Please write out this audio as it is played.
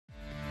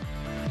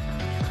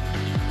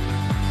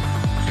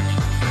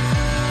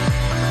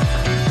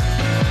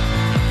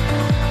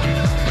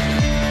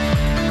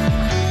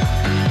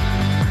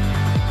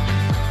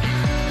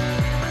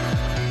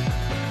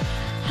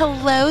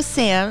Hello,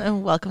 Sam,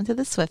 and welcome to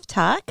the Swift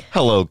Talk.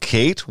 Hello,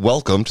 Kate.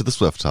 Welcome to the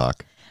Swift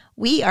Talk.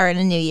 We are in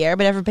a new year,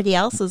 but everybody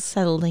else is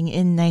settling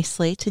in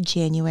nicely to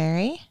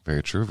January.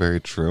 Very true, very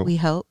true. We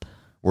hope.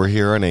 We're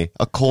here on a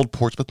cold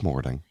Portsmouth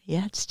morning.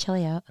 Yeah, it's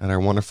chilly out. At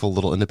our wonderful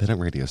little independent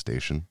radio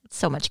station. It's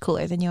so much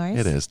cooler than yours.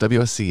 It is.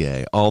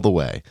 WSCA, all the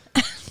way.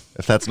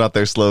 If that's not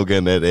their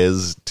slogan, it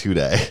is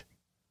today.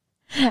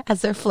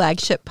 As their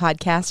flagship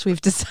podcast,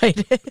 we've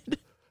decided.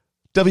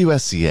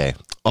 WSCA,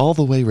 all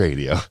the way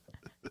radio.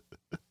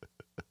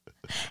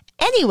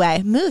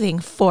 Anyway, moving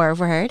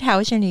forward, how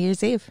was your New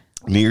Year's Eve?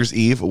 New Year's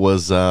Eve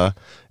was a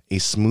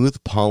smooth,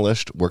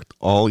 polished, worked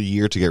all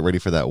year to get ready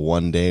for that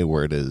one day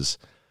where it is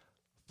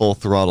full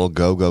throttle,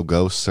 go, go,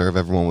 go, serve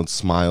everyone with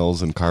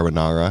smiles and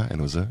carbonara,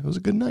 and it was a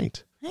good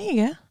night. There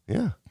you go.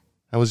 Yeah.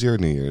 How was your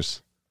New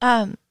Year's?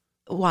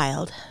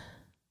 Wild.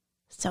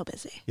 So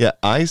busy. Yeah,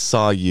 I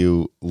saw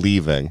you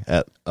leaving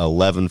at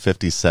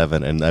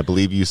 11:57, and I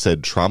believe you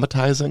said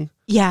traumatizing?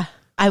 Yeah,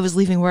 I was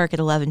leaving work at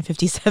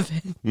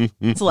 11:57.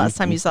 It's the last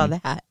time you saw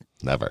that.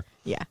 Never.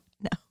 Yeah,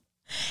 no.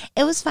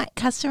 It was fine.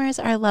 Customers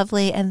are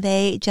lovely, and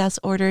they just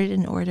ordered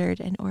and ordered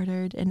and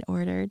ordered and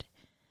ordered.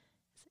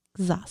 It's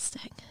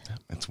exhausting.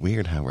 It's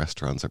weird how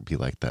restaurants be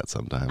like that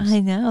sometimes. I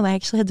know. I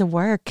actually had to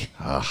work.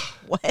 Ugh,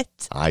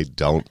 What? I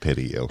don't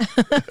pity you.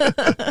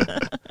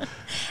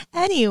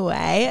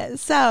 Anyway,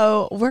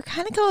 so we're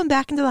kind of going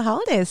back into the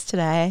holidays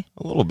today.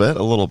 A little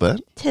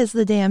bit. 'Tis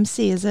the damn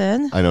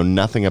season. I know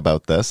nothing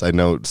about this. I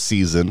know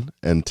season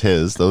and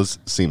tis. Those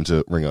seem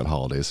to ring out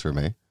holidays for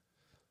me.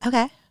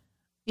 Okay.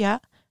 Yeah.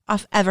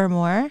 Off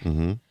Evermore,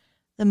 Mm-hmm.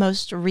 the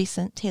most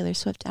recent Taylor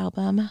Swift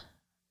album,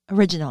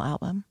 original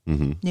album.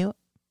 Mm-hmm. New,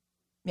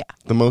 yeah,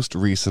 The most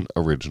recent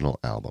original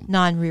album.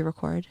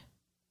 non-re-record.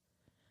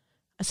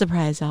 A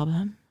surprise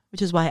album,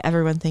 which is why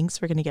everyone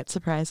thinks we're going to get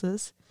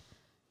surprises.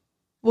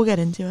 We'll get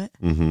into it.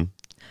 Mm-hmm.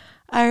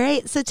 All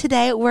right, so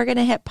today we're going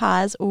to hit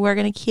pause. We're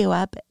going to queue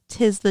up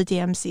 'Tis the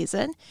Damn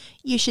Season.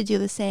 You should do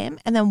the same,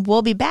 and then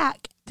we'll be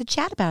back to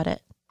chat about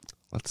it.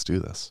 Let's do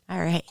this. All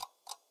right.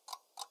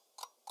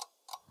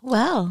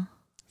 Well,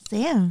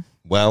 Sam,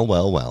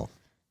 Well.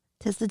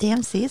 'Tis the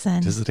Damn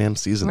Season. Tis the damn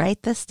season.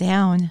 Write this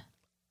down.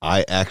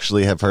 I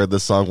actually have heard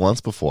this song once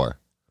before.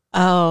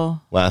 Oh,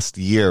 Last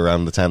year,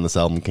 around the time this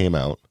album came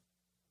out.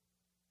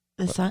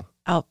 the song.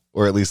 Oh,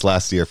 Or at least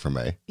last year for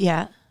me.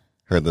 yeah.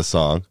 Heard this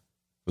song. It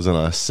was on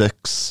a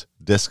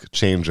 6-disc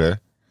changer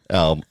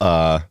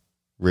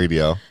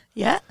radio.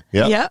 Yeah.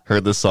 Yep. Yeah.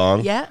 Heard this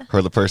song. Yeah.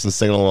 Heard the person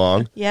singing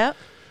along. Yeah.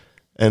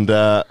 And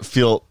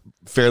feel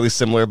fairly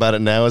similar about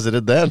it now as I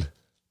did then.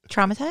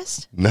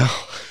 Traumatized? No.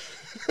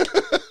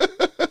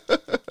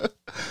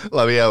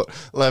 Let me out.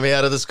 Let me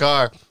out of this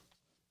car.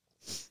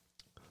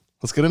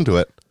 Let's get into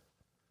it.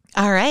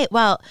 All right.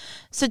 Well,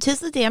 so 'Tis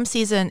the Damn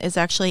Season is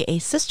actually a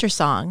sister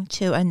song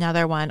to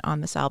another one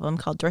on this album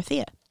called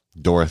Dorothea.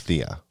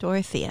 Dorothea.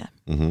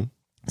 Mm-hmm.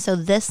 So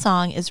this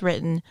song is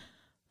written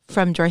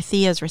from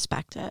Dorothea's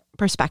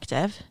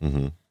perspective.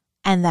 Mm-hmm.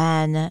 And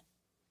then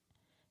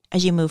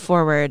as you move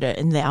forward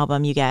in the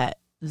album, you get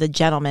the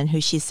gentleman who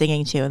she's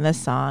singing to in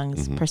this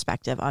song's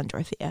perspective on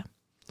Dorothea.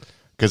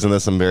 Because in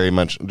this, I'm very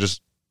much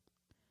just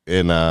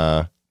in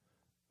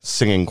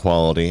singing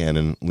quality and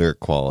in lyric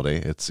quality.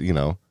 It's,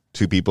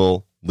 two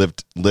people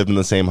lived in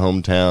the same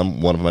hometown.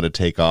 One of them had to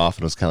take off,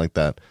 and it was kind of like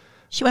that.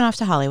 She went off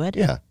to Hollywood.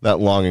 Yeah, that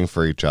longing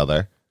for each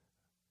other,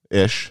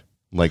 ish.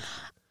 Like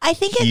I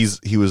think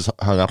he was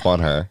hung up on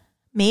her,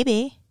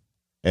 maybe.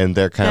 and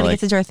they're kind of Gotta like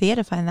get to Dorothea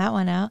to find that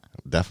one out.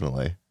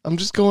 definitely. I'm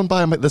just going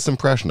by this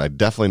impression. I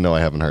definitely know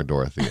I haven't heard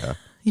Dorothea.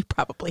 You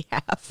probably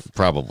have.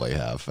 Probably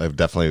have. I've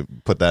definitely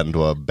put that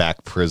into a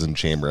back prison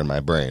chamber in my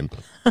brain.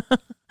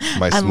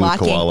 My smooth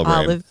Unlocking koala brain.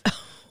 all of.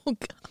 Oh,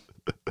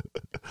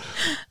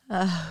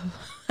 God.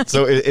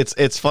 So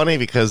it's funny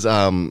because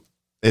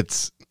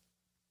it's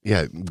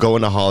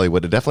going to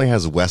Hollywood. It definitely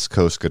has West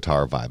Coast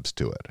guitar vibes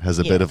to it. Has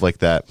a bit of like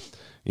that,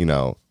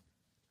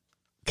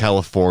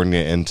 California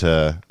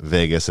into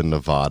Vegas and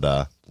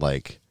Nevada,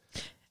 like.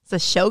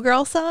 It's a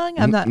showgirl song.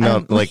 I'm not.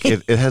 No, like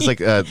it has like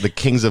the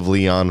Kings of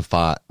Leon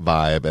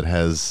vibe. It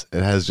has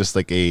just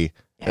like a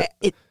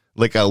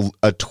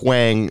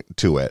twang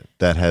to it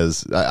that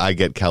has. I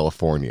get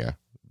California.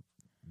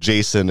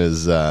 Jason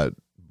is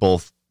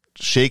both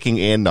shaking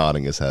and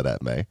nodding his head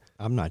at me.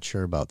 I'm not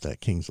sure about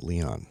that Kings of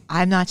Leon.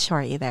 I'm not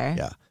sure either.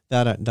 Yeah,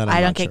 that I'm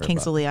I don't not get sure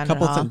Kings about. of Leon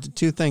Couple at all.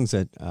 two things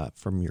that,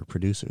 from your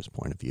producer's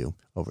point of view,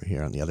 over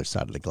here on the other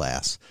side of the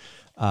glass.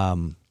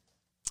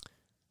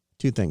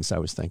 Two things I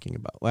was thinking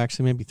about. Well,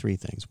 actually, maybe three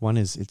things. One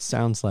is it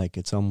sounds like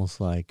it's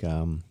almost like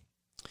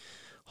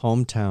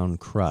hometown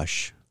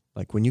crush.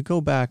 Like when you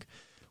go back,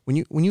 when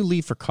you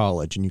leave for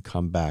college and you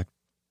come back,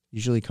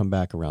 usually come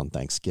back around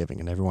Thanksgiving,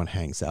 and everyone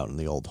hangs out in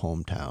the old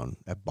hometown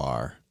at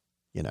bar,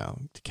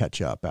 to catch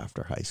up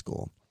after high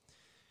school.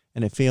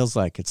 And it feels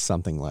like it's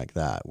something like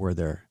that, where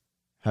they're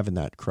having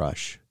that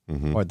crush,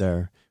 or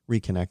they're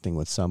reconnecting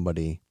with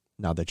somebody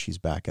now that she's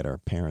back at her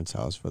parents'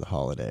 house for the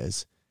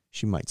holidays.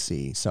 She might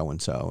see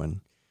so-and-so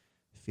and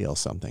feel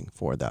something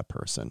for that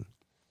person.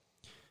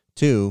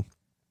 Two,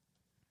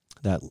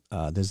 that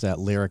there's that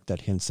lyric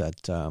that hints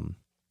at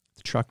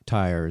truck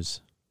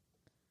tires,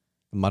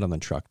 mud on the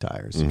truck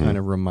tires. Mhm. Kind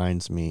of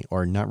reminds me,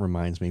 or not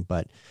reminds me,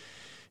 but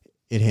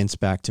it hints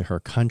back to her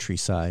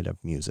countryside of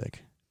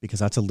music, because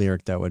that's a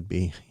lyric that would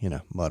be,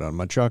 mud on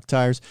my truck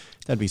tires.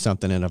 That'd be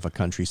something in of a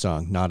country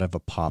song, not of a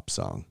pop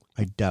song.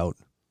 I doubt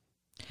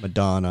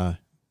Madonna,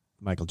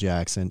 Michael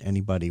Jackson,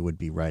 anybody would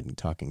be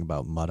talking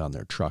about mud on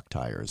their truck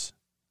tires.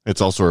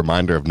 It's also a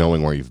reminder of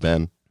knowing where you've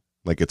been.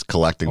 Like it's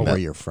collecting Or that. where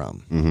you're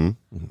from.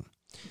 Mm-hmm.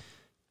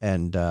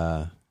 And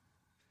the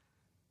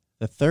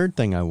third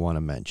thing I want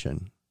to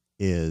mention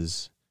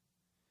is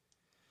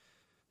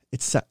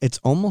it's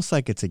almost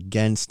like it's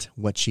against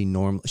what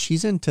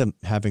she's into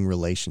having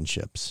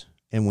relationships.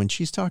 And when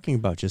she's talking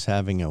about just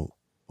having a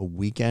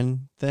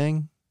weekend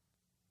thing,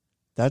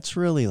 that's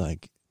really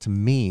like, to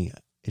me,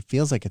 it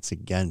feels like it's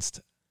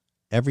against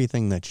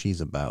everything that she's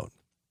about.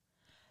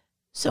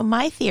 So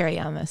my theory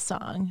on this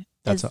song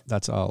is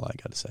That's all I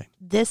got to say.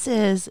 this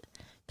is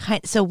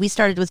so we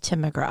started with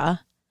Tim McGraw.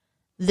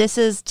 This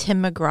is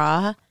Tim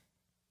McGraw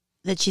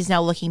that she's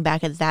now looking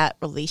back at that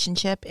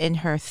relationship in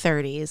her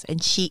 30s,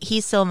 and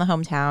he's still in the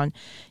hometown.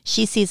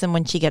 She sees him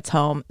when she gets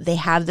home. They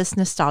have this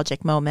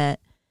nostalgic moment.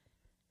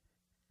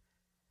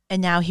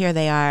 And now here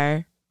they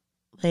are,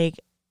 like,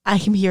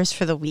 I'm yours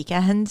for the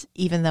weekend,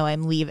 even though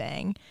I'm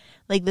leaving.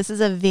 Like, this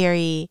is a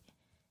very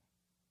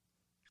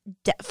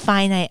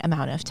finite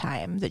amount of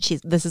time that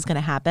this is going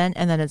to happen,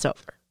 and then it's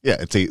over. Yeah,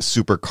 it's a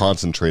super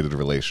concentrated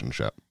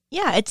relationship.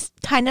 Yeah, it's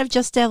kind of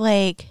just a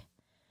like,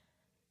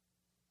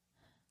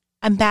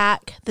 I'm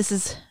back. This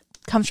is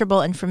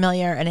comfortable and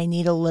familiar, and I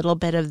need a little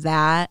bit of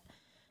that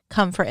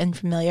comfort and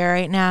familiar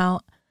right now.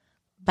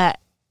 But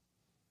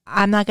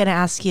I'm not going to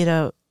ask you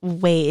to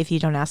wait if you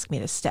don't ask me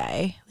to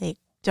stay. Like,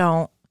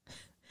 don't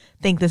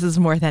think this is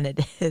more than it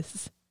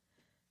is.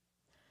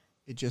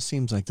 It just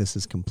seems like this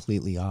is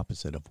completely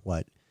opposite of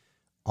what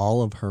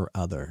all of her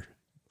other,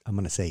 I'm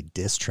going to say,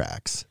 diss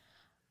tracks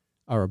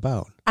are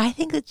about. I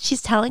think that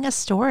she's telling a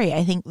story.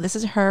 I think this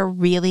is her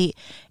really,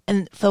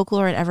 in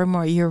Folklore and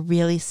Evermore, you're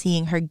really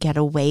seeing her get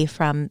away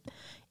from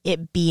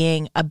it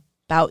being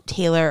about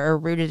Taylor or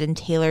rooted in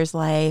Taylor's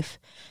life.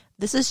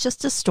 This is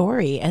just a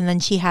story. And then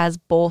she has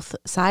both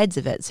sides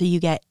of it. So you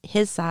get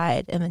his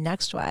side in the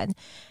next one.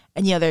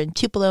 And, they're in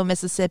Tupelo,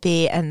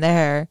 Mississippi, and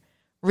they're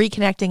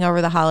reconnecting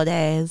over the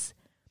holidays.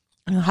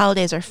 And the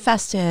holidays are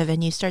festive,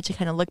 and you start to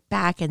kind of look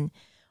back and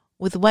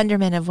with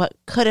wonderment of what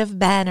could have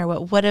been or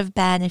what would have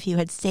been if you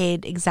had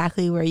stayed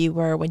exactly where you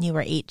were when you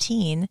were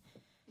 18.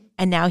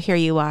 And now here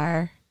you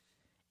are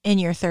in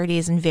your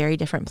 30s in very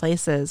different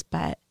places.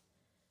 But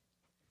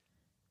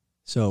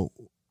so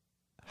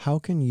how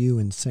can you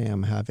and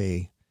Sam have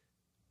a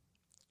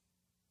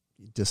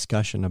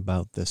discussion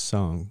about this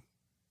song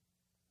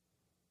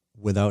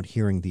without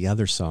hearing the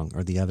other song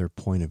or the other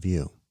point of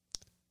view?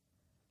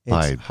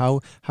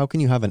 How can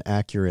you have an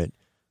accurate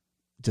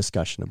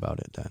discussion about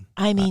it then?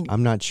 I mean,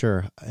 I'm not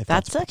sure if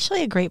that's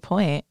actually a great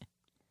point.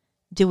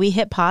 Do we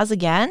hit pause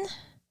again?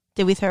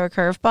 Did we throw a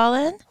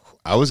curveball in?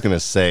 I was going to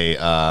say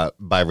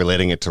by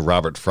relating it to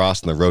Robert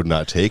Frost and The Road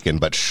Not Taken,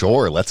 but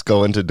sure, let's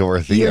go into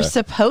Dorothea. You're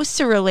supposed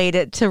to relate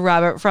it to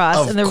Robert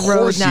Frost and The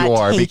Road Not Taken. Of course you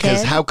are,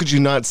 because how could you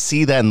not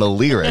see that in the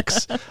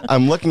lyrics?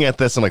 I'm looking at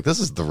this, I'm like, this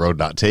is The Road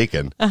Not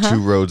Taken.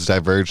 Two roads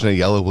diverged in a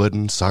yellow wood,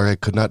 and sorry I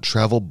could not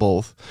travel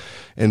both.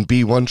 And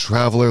be one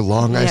traveler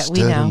long I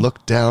stood and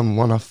looked down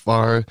one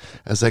afar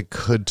as I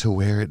could to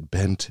where it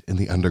bent in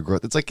the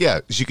undergrowth. It's like, yeah,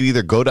 she could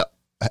either go to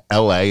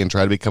LA and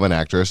try to become an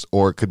actress,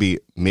 or it could be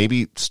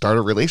maybe start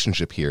a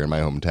relationship here in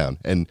my hometown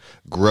and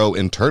grow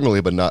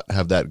internally, but not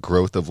have that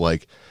growth of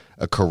like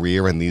a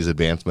career and these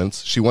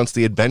advancements. She wants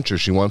the adventure.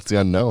 She wants the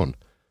unknown.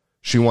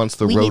 She wants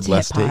the road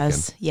less taken.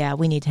 Yeah,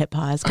 we need to hit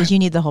pause because you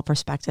need the whole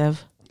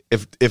perspective.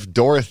 If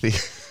Dorothy,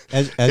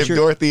 if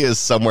Dorothy is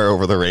somewhere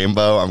over the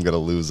rainbow, I'm going to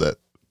lose it.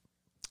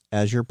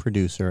 As your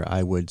producer,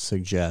 I would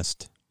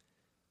suggest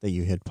that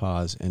you hit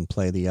pause and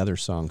play the other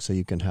song so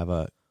you can have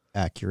a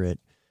accurate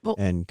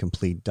and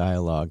complete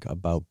dialogue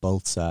about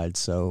both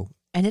sides.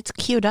 And it's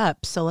queued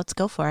up, so let's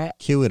go for it.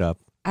 Cue it up.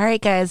 All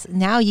right, guys.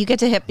 Now you get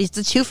to hit. It's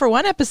a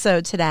 2-for-1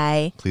 episode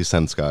today. Please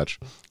send scotch.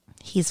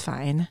 He's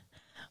fine.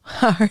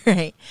 All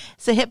right.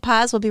 So hit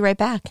pause. We'll be right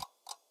back.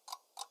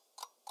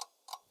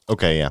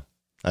 Okay, yeah.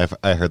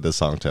 I heard this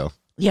song too.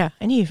 Yeah,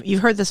 and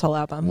you've heard this whole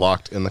album.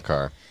 Locked in the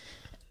car.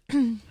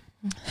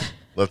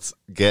 Let's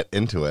get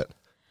into it.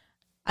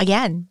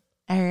 Again.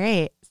 All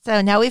right.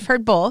 So now we've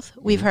heard both.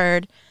 We've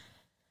heard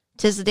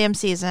 'Tis the Damn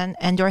Season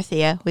and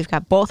Dorothea. We've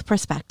got both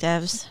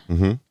perspectives.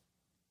 Mm-hmm.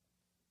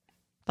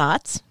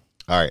 Thoughts?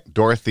 All right.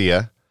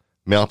 Dorothea,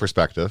 male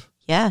perspective.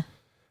 Yeah.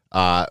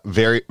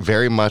 Very,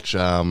 very much,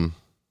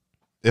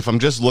 if I'm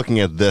just looking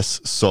at this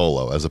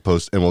solo as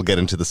opposed, and we'll get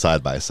into the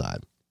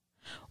side-by-side.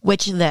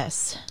 Which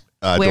this?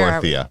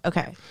 Dorothea.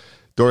 Okay.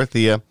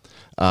 Dorothea,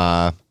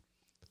 I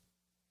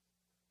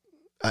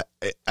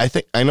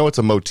think I know it's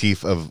a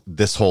motif of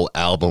this whole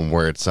album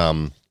where it's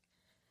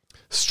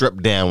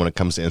stripped down when it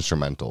comes to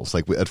instrumentals.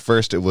 Like at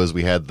first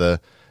we had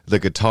the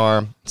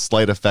guitar,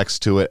 slight effects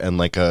to it, and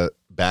like a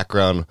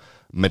background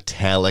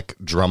metallic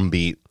drum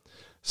beat,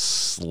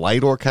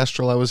 slight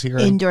orchestral I was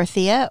hearing. In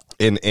Dorothea?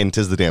 In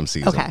 'Tis the Damn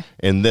Season. Okay.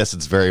 In this,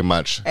 it's very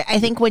much... I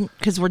think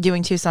because we're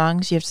doing two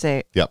songs, you have to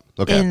say Yep,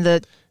 okay. in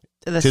the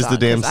Tis song,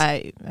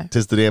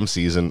 Tis the Damn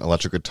Season,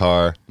 electric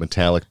guitar,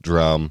 metallic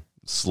drum,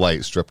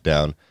 slight stripped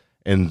down.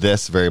 In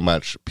this, very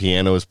much,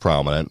 piano is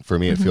prominent. For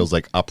me, it feels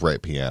like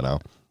upright piano.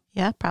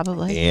 Yeah,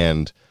 probably.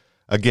 And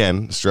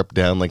again, stripped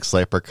down like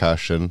slight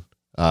percussion.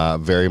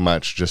 Very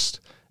much just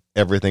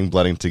everything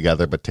blending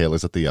together, but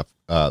Taylor's at the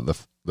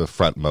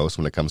frontmost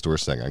when it comes to her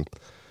singing.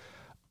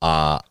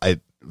 It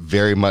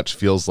very much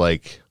feels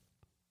like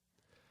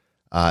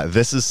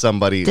this is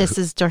somebody. This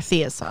is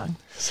Dorothea's song.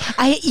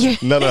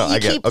 No, I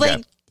get keep,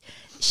 okay.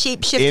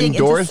 Shape shifting in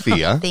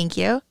Dorothea. Thank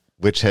you.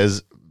 Which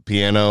has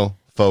piano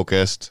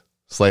focused,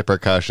 slight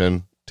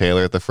percussion,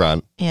 Taylor at the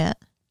front. Yeah.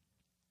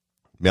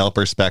 Male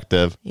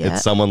perspective. Yeah.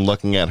 It's someone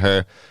looking at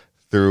her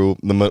through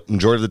the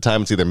majority of the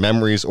time. It's either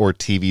memories or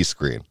TV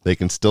screen. They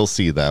can still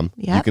see them.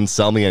 Yep. You can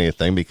sell me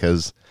anything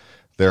because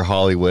they're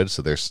Hollywood,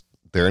 so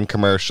they're in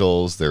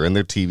commercials, they're in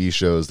their TV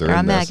shows, they're in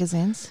on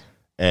this.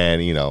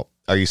 And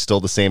are you still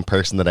the same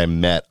person that I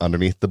met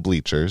underneath the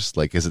bleachers?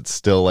 Like, is it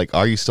still like,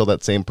 are you still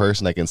that same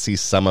person? I can see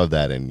some of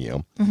that in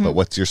you, but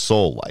what's your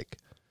soul like?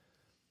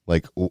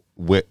 Like,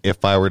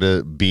 if I were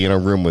to be in a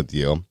room with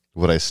you,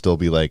 would I still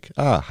be like,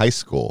 high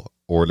school?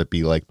 Or would it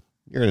be like,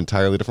 you're an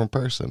entirely different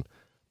person,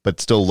 but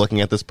still looking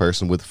at this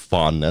person with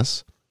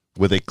fondness,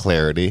 with a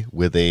clarity,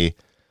 with a,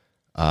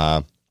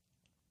 not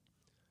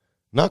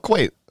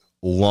quite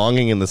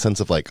longing in the sense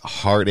of like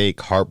heartache,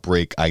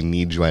 heartbreak, I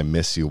need you, I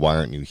miss you, why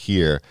aren't you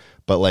here?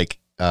 But like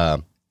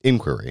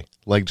inquiry,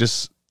 like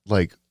just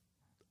like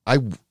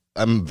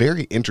I'm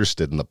very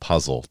interested in the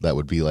puzzle that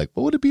would be like,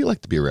 what would it be like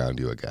to be around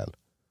you again?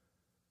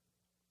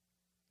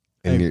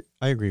 And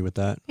I agree with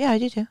that. Yeah, I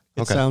do too.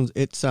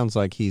 It sounds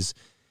like he's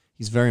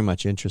very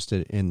much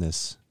interested in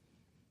this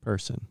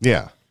person.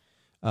 Yeah.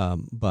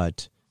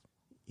 But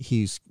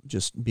he's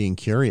just being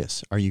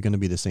curious. Are you going to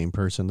be the same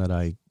person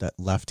that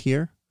left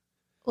here?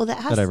 Well,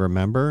 that I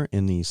remember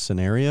in these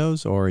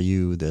scenarios, or are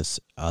you this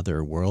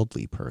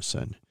otherworldly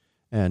person?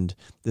 And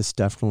this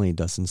definitely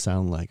doesn't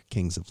sound like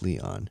Kings of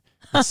Leon.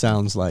 It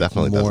sounds like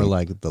more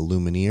like the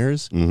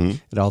Lumineers. Mm-hmm.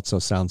 It also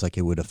sounds like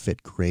it would have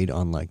fit great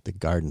on like the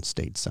Garden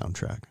State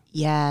soundtrack.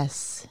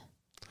 Yes.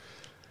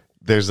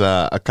 There's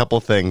a couple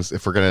things,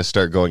 if we're going to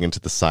start going into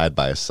the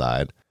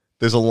side-by-side.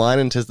 There's a line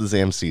in 'Tis the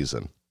Damn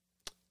Season,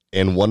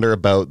 and wonder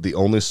about the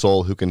only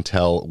soul who can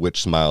tell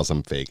which smiles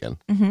I'm faking.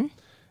 Mm-hmm.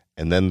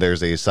 And then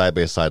there's a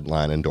side-by-side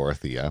line in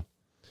Dorothea,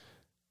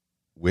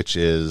 which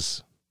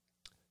is,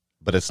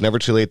 but it's never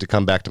too late to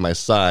come back to my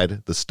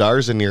side. The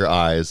stars in your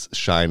eyes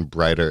shine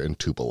brighter in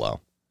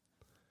Tupelo.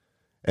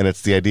 And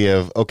it's the idea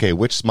of, okay,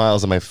 which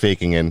smiles am I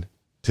faking in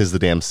 'Tis the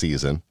Damn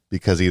Season?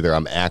 Because either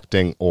I'm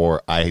acting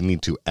or I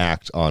need to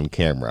act on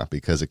camera,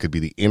 because it could be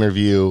the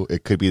interview,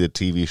 it could be the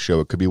TV show,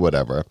 it could be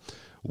whatever.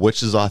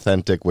 Which is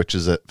authentic, which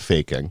is it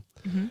faking?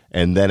 Mm-hmm.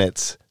 And then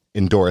it's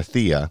in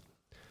Dorothea,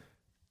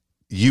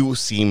 you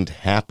seemed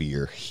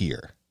happier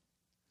here.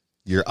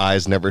 Your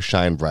eyes never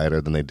shine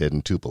brighter than they did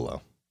in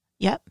Tupelo.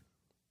 Yep.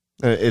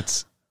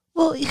 It's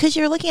well, because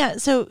you're looking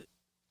at, so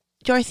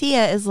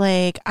Dorothea is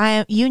like,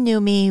 you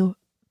knew me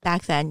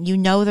back then. You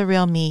know the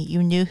real me.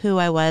 You knew who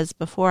I was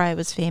before I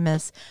was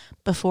famous,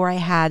 before I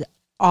had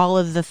all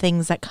of the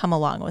things that come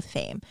along with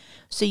fame.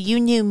 So you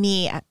knew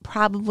me at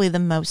probably the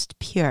most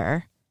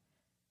pure.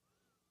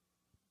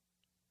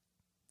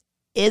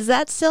 Is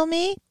that still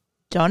me?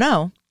 Don't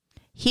know.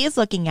 He's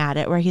looking at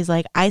it where he's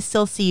like, I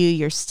still see you.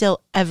 You're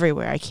still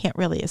everywhere. I can't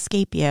really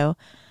escape you.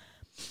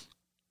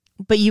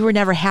 But you were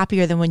never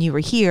happier than when you were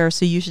here,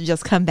 so you should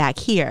just come back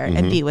here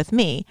and be with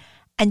me.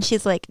 And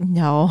she's like,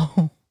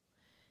 no,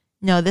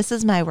 this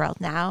is my world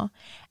now.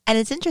 And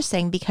it's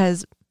interesting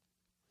because,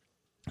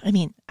 I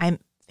mean, I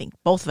think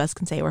both of us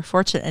can say we're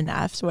fortunate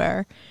enough to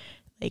where,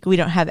 like, we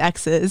don't have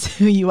exes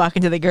who you walk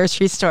into the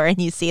grocery store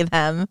and you see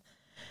them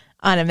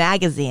on a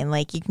magazine.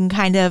 Like, you can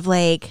kind of,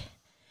 like,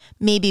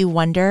 maybe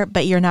wonder,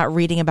 but you're not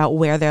reading about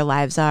where their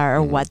lives are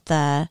or what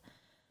the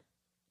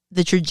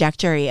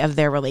trajectory of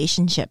their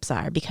relationships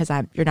are, because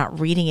you're not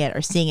reading it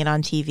or seeing it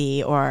on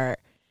TV or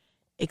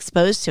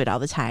exposed to it all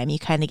the time. You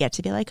kind of get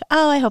to be like,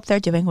 oh, I hope they're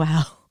doing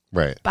well.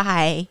 right.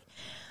 Bye.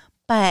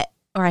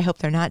 Or I hope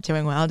they're not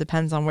doing well.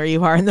 Depends on where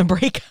you are in the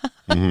breakup.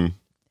 Mm-hmm.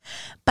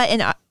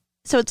 But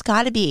so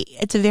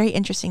it's a very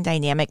interesting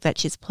dynamic that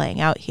she's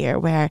playing out here,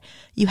 where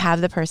you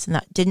have the person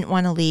that didn't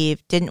want to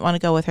leave, didn't want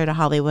to go with her to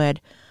Hollywood,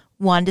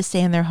 wanted to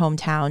stay in their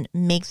hometown,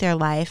 make their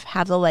life,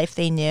 have the life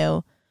they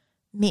knew.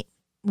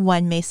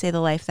 One may say the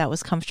life that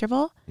was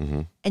comfortable.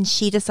 Mm-hmm. And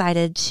she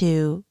decided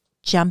to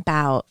jump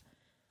out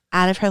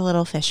of her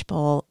little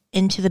fishbowl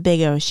into the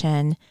big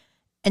ocean.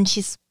 And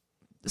she's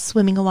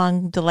swimming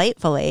along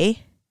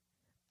delightfully,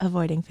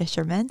 avoiding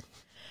fishermen.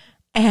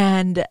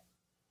 And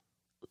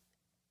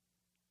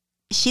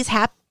she's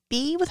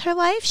happy with her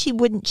life. She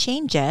wouldn't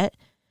change it.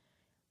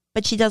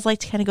 But she does like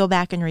to kind of go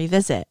back and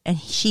revisit. And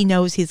she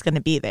knows he's going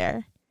to be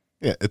there.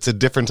 Yeah, it's a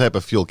different type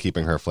of fuel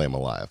keeping her flame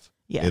alive.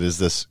 Yeah. It is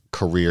this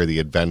career, the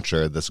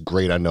adventure, this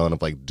great unknown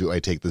of like, do I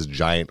take this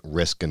giant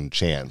risk and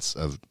chance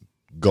of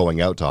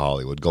going out to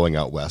Hollywood, going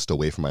out west,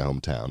 away from my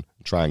hometown,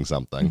 trying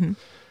something,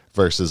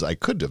 versus I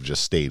could have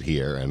just stayed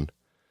here and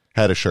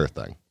had a sure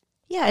thing.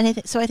 Yeah,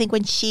 and so I think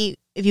when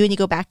you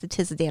go back to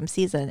 'Tis the Damn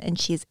Season and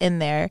she's in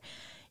there,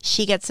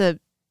 she gets a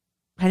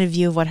kind of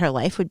view of what her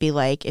life would be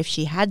like if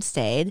she had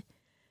stayed,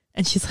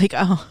 and she's like,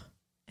 "Oh,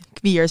 it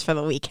could be yours for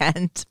the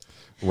weekend,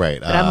 Right?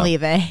 but I'm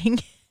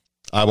leaving."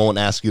 I won't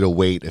ask you to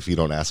wait if you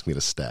don't ask me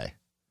to stay.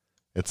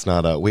 It's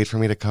not a wait for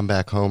me to come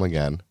back home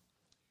again.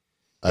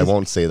 I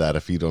won't say that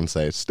if you don't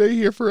say stay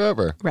here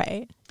forever.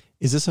 Right.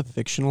 Is this a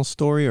fictional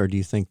story, or do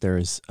you think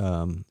there's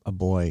a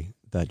boy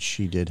that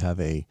she did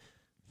have a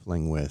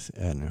fling with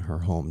in her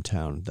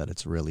hometown that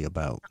it's really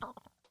about?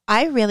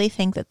 I really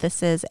think that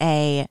this is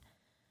a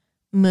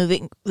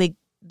moving, like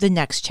the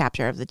next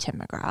chapter of the Tim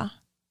McGraw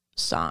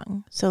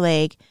song. So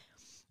like,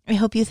 I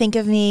hope you think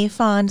of me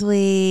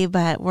fondly,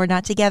 but we're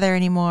not together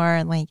anymore.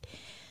 And like,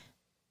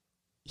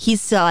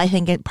 he's still, I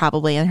think,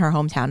 probably in her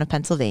hometown of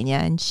Pennsylvania,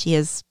 and she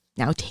is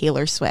now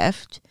Taylor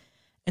Swift.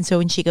 And so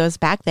when she goes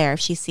back there, if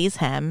she sees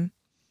him,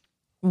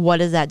 what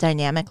is that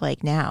dynamic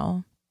like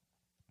now?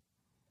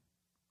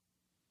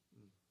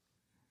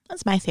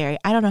 That's my theory.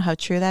 I don't know how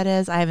true that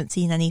is. I haven't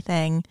seen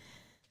anything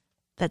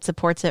that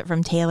supports it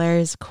from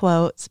Taylor's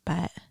quotes,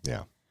 but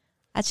Yeah.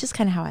 that's just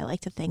kind of how I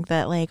like to think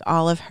that like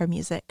all of her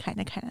music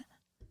kind of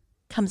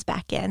comes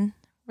back in,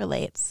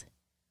 relates.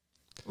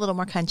 A little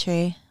more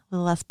country, a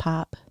little less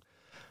pop.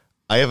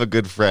 I have a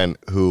good friend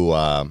who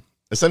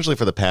essentially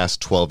for the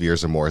past 12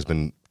 years or more has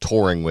been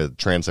touring with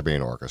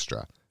Trans-Siberian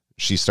Orchestra.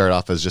 She started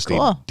off as just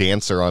Cool. a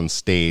dancer on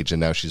stage, and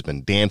now she's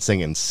been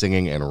dancing and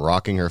singing and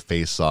rocking her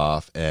face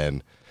off,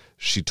 and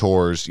she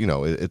tours,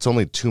 it's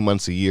only 2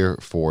 months a year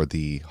for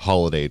the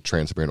holiday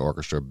Trans-Siberian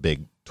Orchestra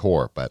big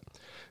tour, but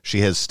she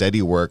has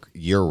steady work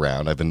year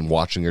round. I've been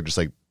watching her just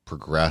like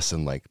progress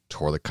and like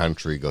tour the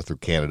country, go through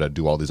Canada,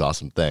 do all these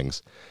awesome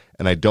things.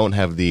 And I don't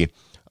have the,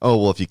 oh,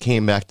 well, if you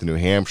came back to New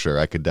Hampshire,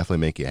 I could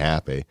definitely make you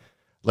happy.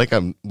 Like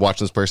I'm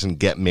watching this person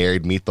get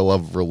married, meet the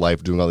love of her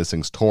life, doing all these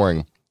things,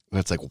 touring. And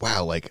it's like,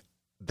 wow, like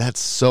that's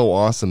so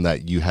awesome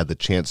that you had the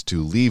chance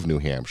to leave New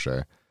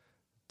Hampshire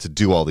to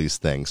do all these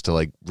things, to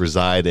like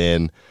reside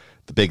in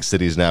the big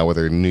cities now,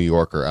 whether in New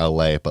York or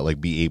LA, but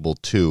like be able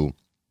to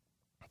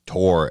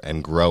tour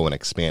and grow and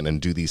expand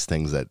and do these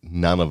things that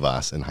none of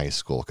us in high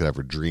school could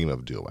ever dream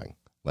of doing.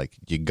 Like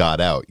you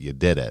got out, you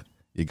did it.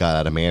 You got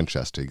out of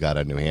Manchester, you got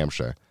out of New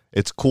Hampshire.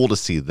 It's cool to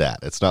see that.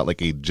 It's not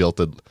like a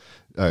jilted,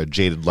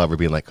 jaded lover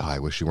being like, oh, I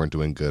wish you weren't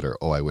doing good, or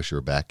oh, I wish you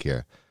were back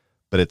here.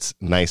 But it's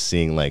nice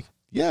seeing like,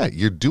 yeah,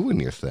 you're doing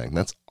your thing.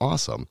 That's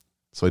awesome.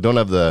 So I don't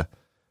have the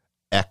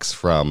X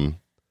from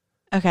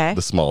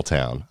the small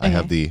town. I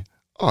have the,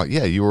 oh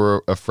yeah, you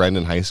were a friend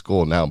in high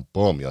school, and now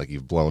boom,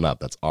 you've blown up.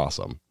 That's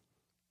awesome.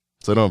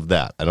 So I don't have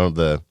that. I don't have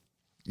the,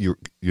 you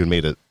had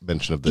made a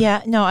mention of the.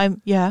 Yeah, no,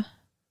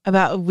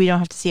 about we don't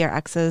have to see our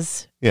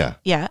exes. Yeah.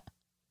 Yeah.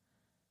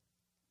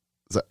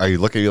 So are you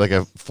looking at me like I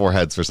have four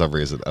heads for some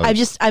reason? I'm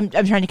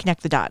trying to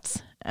connect the dots.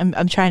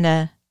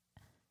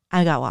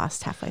 I got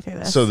lost halfway through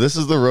this. So this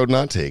is the road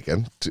not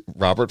taken.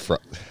 Robert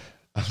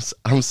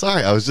I'm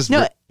sorry. I was just.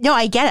 No,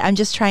 I get it. I'm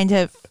just trying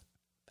to,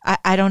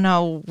 I don't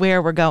know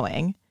where we're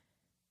going.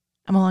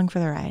 I'm along for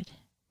the ride.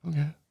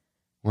 Okay.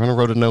 We're on a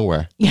road to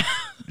nowhere. Yeah.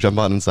 Jump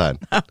on inside.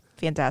 Oh,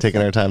 fantastic.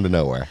 Taking our time to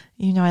nowhere.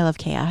 You know I love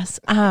chaos.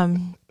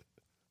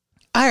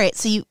 All right,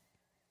 so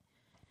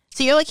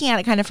you're looking at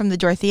it kind of from the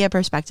Dorothea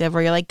perspective,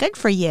 where you're like, good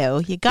for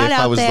you. You got out there.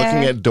 If I was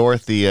looking at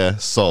Dorothea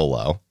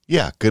solo,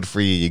 yeah, good for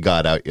you. You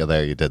got out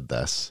there. You did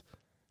this.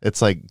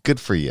 It's like, good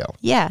for you.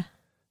 Yeah.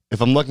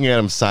 If I'm looking at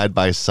them side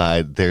by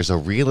side, there's a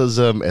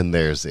realism and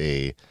there's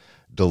a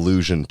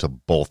delusion to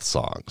both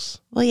songs.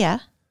 Well, yeah.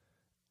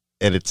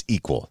 And it's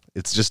equal.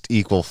 It's just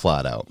equal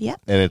flat out. Yeah.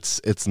 And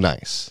it's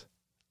nice.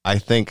 I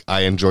think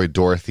I enjoy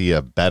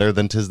Dorothea better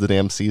than 'Tis the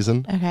Damn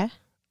Season. Okay.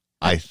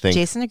 I think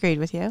Jason agreed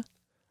with you.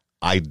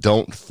 I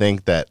don't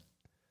think that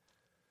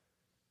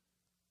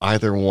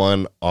either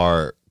one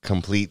are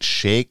complete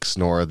shakes,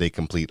 nor are they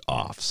complete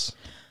offs.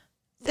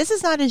 This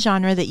is not a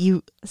genre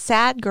that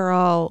sad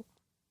girl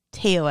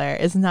Taylor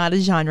is not a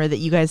genre that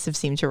you guys have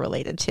seemed to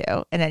relate it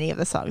to in any of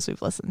the songs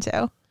we've listened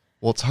to.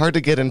 Well, it's hard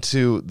to get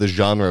into the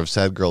genre of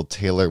sad girl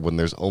Taylor when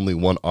there's only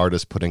one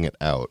artist putting it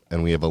out,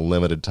 and we have a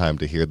limited time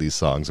to hear these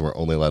songs, and we're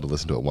only allowed to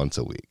listen to it once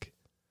a week.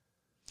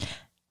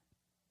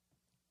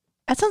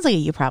 That sounds like a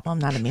you problem,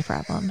 not a me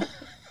problem.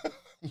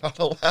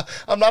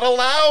 I'm not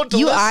allowed to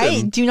listen.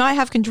 I do not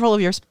have control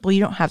of well, you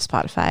don't have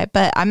Spotify,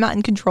 but I'm not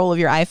in control of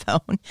your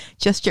iPhone,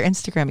 just your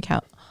Instagram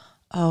account.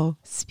 Oh,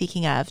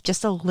 speaking of,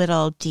 just a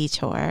little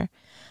detour.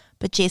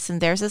 But Jason,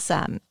 there's this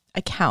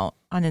account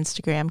on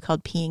Instagram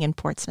called Peeing in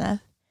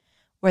Portsmouth,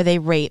 where they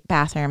rate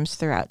bathrooms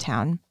throughout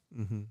town.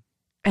 Mm-hmm.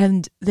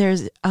 And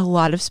there's a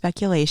lot of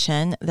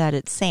speculation that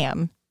it's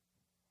Sam.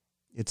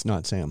 It's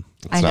not Sam.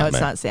 I know it's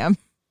not Sam.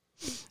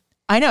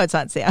 I know it's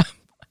not Sam.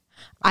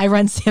 I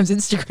run Sam's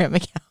Instagram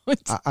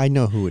account. I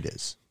know who it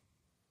is.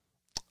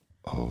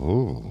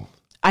 Oh.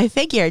 I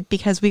figured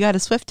because we got a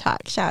Swift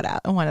Talk shout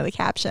out in one of the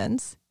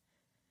captions.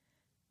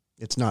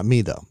 It's not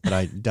me, though, but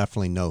I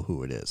definitely know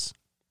who it is.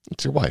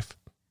 It's your wife.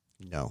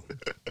 No.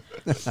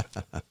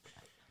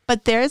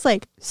 But there's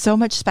like so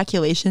much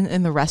speculation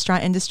in the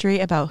restaurant industry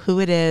about who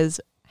it is,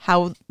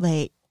 how,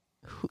 like,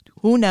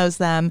 who knows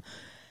them.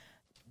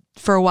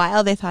 For a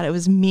while, they thought it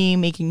was me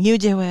making you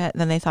do it.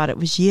 Then they thought it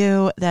was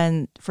you.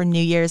 Then for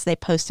New Year's, they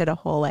posted a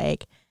whole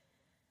like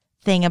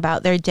thing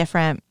about their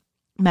different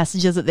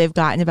messages that they've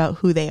gotten about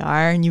who they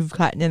are. And you've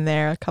gotten in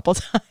there a couple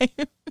times.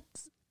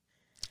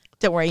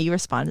 Don't worry, you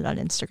responded on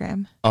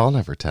Instagram. I'll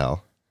never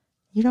tell.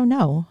 You don't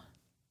know.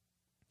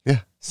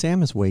 Yeah.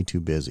 Sam is way too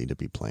busy to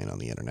be playing on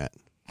the internet.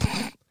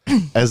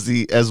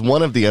 As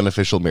one of the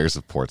unofficial mayors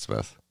of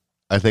Portsmouth,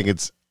 I think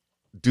it's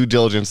due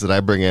diligence that I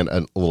bring in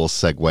a little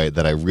segue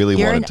that I really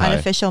You're want to an tie.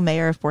 unofficial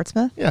mayor of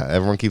Portsmouth? Yeah,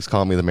 everyone keeps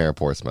calling me the mayor of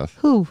Portsmouth.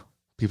 Who?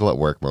 People at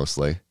work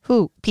mostly.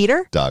 Who?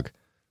 Peter? Doug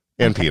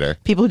and Okay. Peter.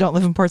 People who don't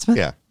live in Portsmouth?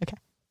 Yeah. Okay.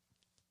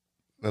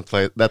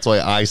 That's why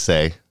I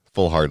say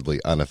full-heartedly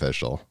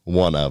unofficial.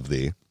 One of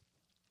the.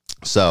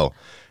 So,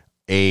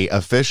 a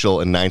official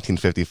in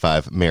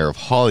 1955 mayor of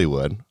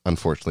Hollywood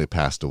unfortunately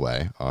passed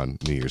away on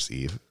New Year's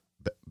Eve,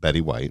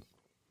 Betty White.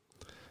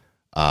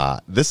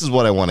 This is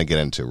what I want to get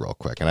into real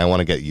quick, and I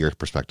want to get your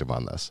perspective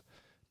on this.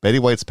 Betty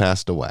White's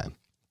passed away.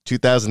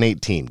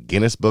 2018,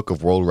 Guinness Book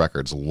of World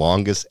Records,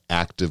 longest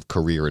active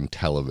career in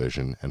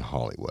television in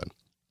Hollywood.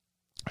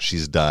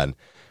 She's done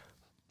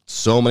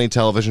so many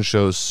television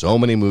shows, so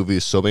many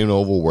movies, so many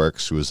notable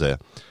works. She was a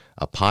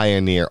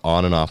pioneer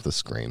on and off the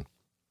screen.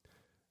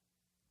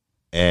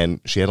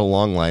 And she had a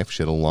long life.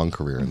 She had a long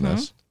career in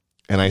this.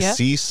 And I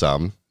see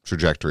some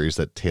trajectories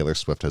that Taylor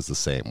Swift has the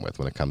same with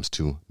when it comes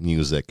to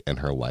music and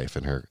her life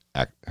and her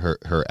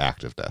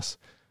activeness.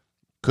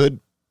 Could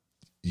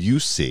you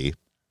see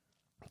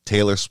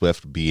Taylor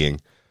Swift being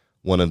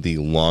one of the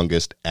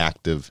longest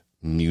active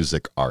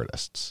music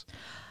artists?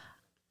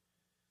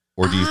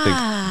 Or do you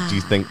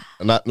think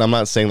I'm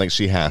not saying like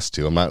she has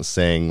to. I'm not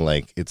saying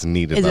like it's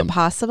needed. Is it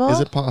possible?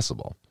 Is it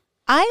possible?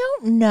 I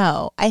don't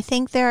know. I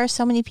think there are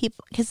so many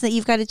people because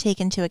you've got to take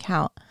into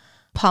account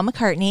Paul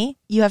McCartney.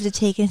 You have to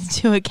take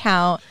into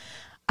account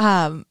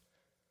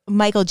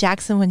Michael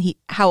Jackson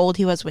how old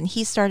he was when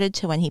he started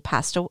to when he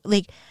passed away.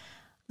 Like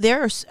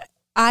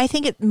I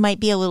think it might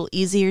be a little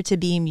easier to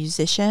be a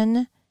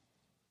musician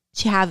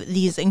to have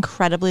these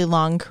incredibly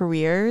long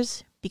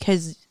careers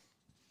because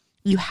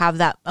you have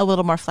that a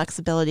little more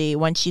flexibility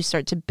once you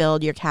start to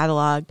build your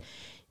catalog.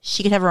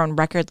 She could have her own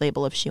record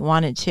label if she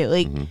wanted to.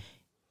 Like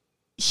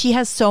she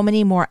has so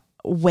many more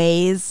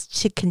ways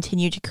to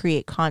continue to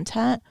create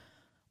content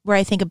where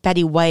I think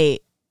Betty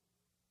White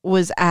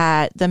was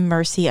at the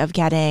mercy of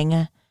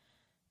getting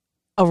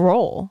a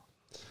role.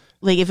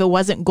 Like if it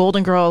wasn't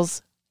Golden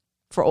Girls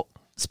for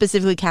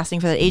specifically casting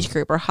for that age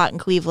group or Hot in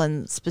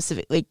Cleveland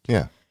specifically.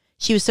 Yeah.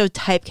 She was so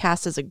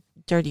typecast as a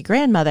dirty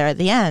grandmother at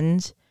the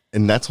end.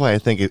 And that's why I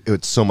think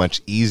it's so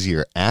much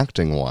easier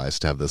acting wise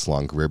to have this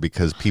long career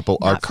because people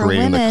are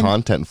creating the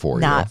content for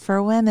you. Not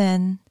for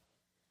women.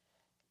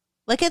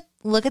 Look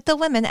at the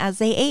women as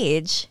they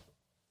age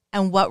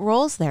and what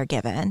roles they're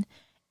given.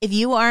 If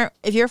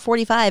you're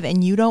 45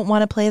 and you don't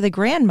want to play the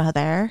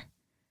grandmother,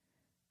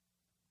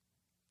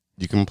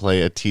 you can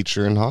play a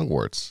teacher in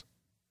Hogwarts.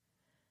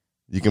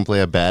 You can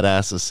play a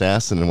badass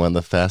assassin in one of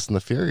the Fast and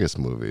the Furious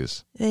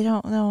movies. they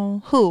don't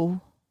know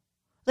who.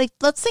 Like,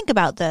 let's think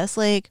about this.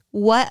 Like,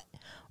 what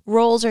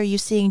roles are you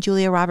seeing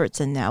Julia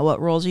Roberts in now?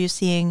 What roles are you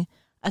seeing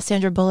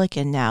Sandra Bullock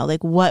in now?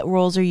 Like, what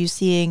roles are you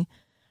seeing?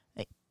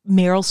 Like,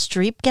 Meryl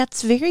Streep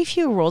gets very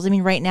few roles. I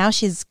mean, right now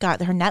she's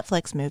got her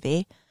Netflix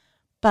movie,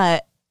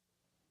 but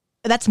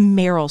that's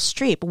Meryl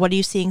Streep. What are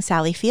you seeing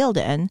Sally Field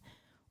in?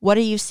 What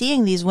are you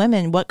seeing these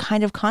women? What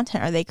kind of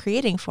content are they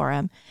creating for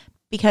them?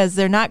 Because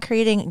they're not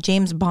creating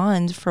James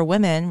Bond for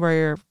women where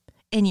you're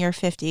in your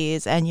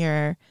 50s and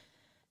you're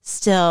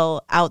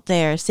still out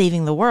there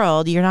saving the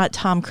world. You're not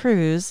Tom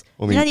Cruise.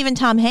 You're not even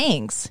Tom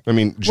Hanks. I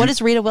mean, what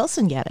is Rita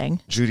Wilson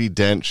getting? Judi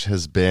Dench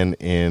has been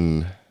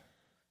in,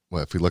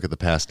 well, if we look at the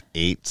past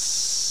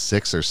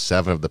 6 or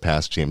 7 of the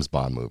past James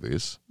Bond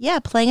movies. Yeah,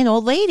 playing an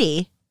old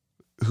lady.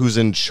 Who's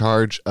in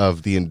charge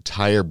of the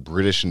entire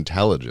British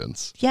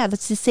intelligence. Yeah,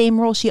 that's the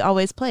same role she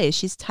always plays.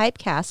 She's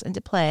typecast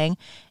into playing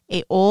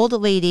a old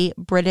lady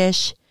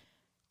British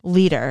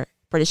leader,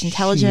 British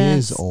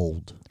intelligence. She is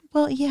old.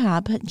 Well, yeah,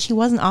 but she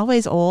wasn't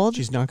always old.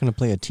 She's not going to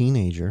play a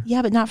teenager.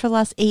 Yeah, but not for the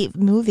last 8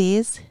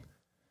 movies.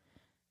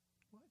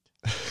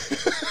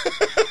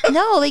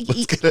 No, like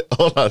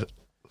Hold on.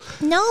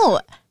 no.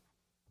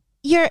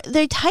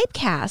 They're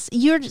typecast.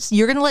 You're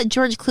going to let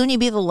George Clooney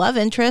be the love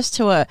interest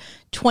to a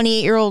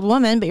 28-year-old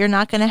woman, but you're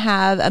not going to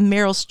have a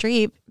Meryl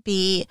Streep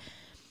be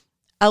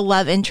a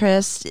love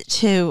interest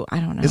to, I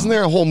don't know. Isn't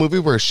there a whole movie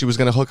where she was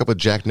going to hook up with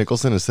Jack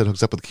Nicholson instead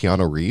hooks up with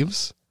Keanu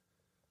Reeves?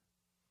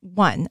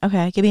 One.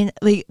 Okay. I mean,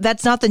 like,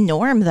 that's not the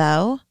norm,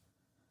 though.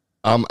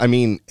 I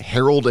mean,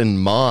 Harold and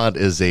Maude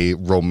is a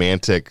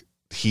romantic.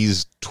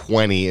 He's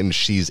 20 and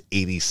she's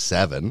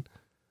 87.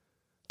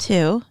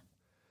 Two.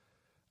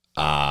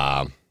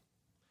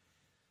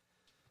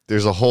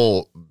 there's a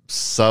whole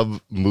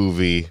sub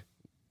movie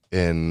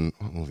in,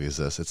 what movie is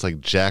this? It's like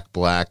Jack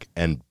Black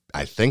and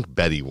I think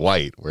Betty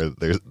White, where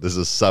there's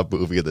a sub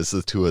movie and this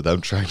is two of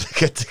them trying to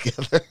get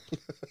together.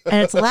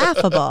 And it's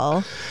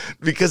laughable.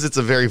 Because it's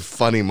a very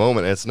funny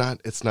moment. It's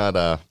not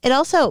It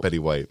also Betty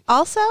White.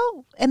 Also,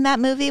 in that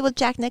movie with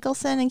Jack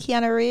Nicholson and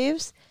Keanu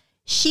Reeves,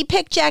 she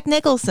picked Jack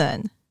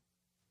Nicholson.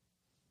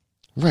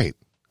 Right.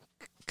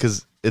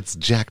 Because it's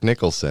Jack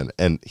Nicholson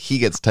and he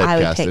gets typecast I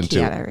would pick into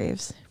Keanu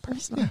Reeves,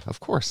 personally. Yeah, of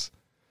course.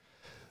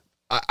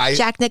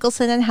 Jack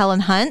Nicholson and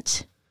Helen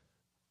Hunt.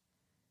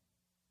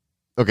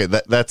 Okay,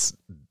 that's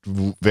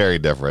very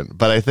different.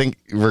 But I think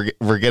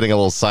we're getting a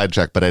little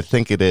sidetracked, but I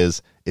think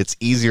it's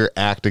easier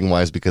acting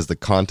wise because the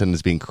content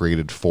is being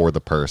created for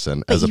the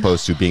person as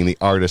opposed to being the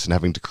artist and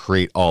having to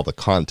create all the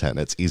content.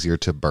 It's easier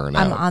to burn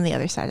out. I'm on the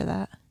other side of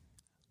that.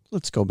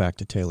 Let's go back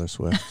to Taylor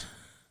Swift.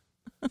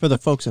 For the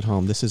folks at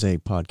home, this is a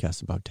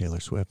podcast about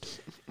Taylor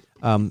Swift.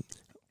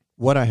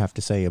 What I have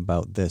to say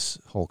about this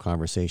whole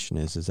conversation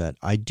is that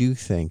I do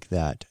think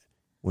that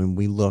when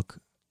we look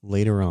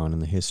later on in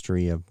the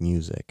history of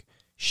music,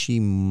 she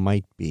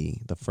might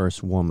be the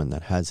first woman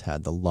that has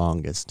had the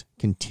longest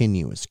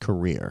continuous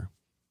career.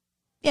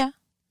 Yeah.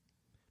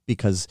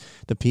 Because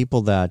the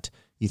people that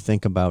you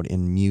think about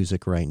in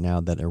music right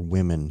now that are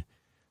women,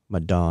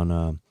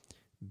 Madonna,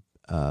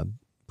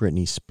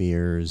 Britney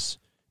Spears,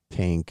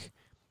 Pink,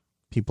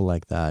 people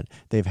like that,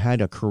 they've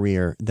had a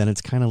career, then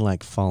it's kind of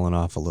like fallen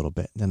off a little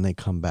bit. Then they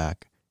come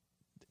back.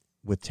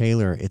 With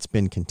Taylor, it's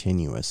been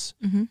continuous.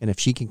 Mm-hmm. And if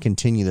she can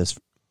continue this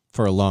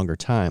for a longer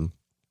time,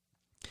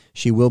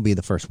 she will be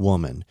the first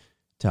woman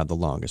to have the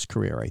longest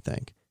career, I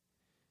think.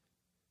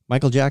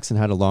 Michael Jackson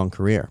had a long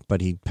career,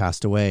 but he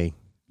passed away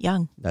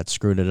young. That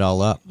screwed it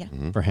all up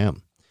for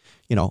him.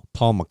 You know,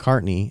 Paul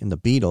McCartney and the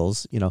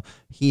Beatles, you know,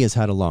 he has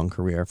had a long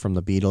career from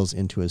the Beatles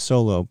into his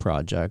solo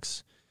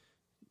projects.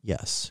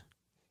 Yes.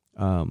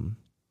 I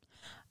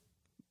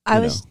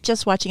was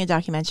just watching a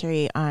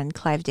documentary on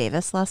Clive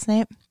Davis last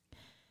night,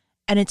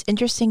 and it's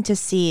interesting to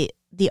see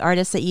the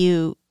artists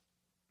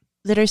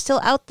that are still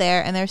out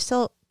there and they're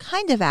still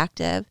kind of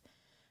active,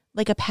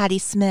 like a Patti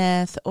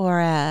Smith or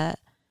a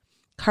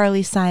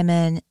Carly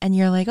Simon, and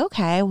you're like,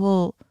 okay,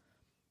 well,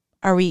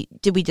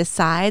 did we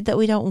decide that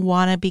we don't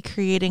want to be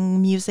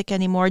creating music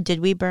anymore?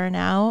 Did we burn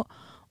out?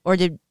 Or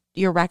did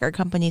your record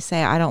company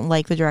say, I don't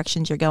like the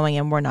directions you're going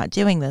and we're not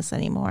doing this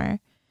anymore?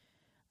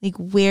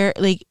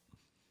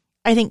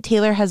 I think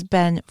Taylor has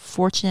been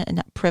fortunate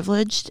and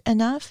privileged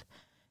enough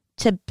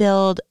to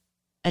build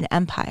an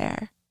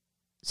empire.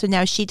 So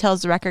now she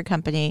tells the record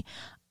company,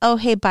 oh,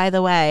 hey, by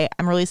the way,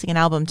 I'm releasing an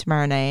album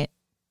tomorrow night.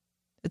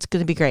 It's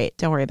going to be great.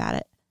 Don't worry about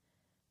it.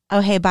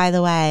 Oh, hey, by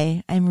the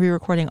way, I'm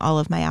re-recording all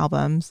of my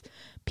albums.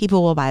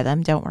 People will buy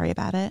them. Don't worry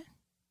about it.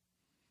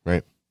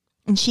 Right.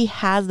 And she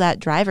has that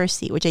driver's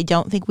seat, which I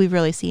don't think we've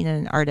really seen in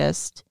an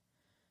artist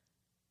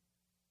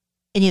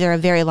in either a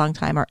very long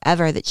time or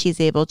ever, that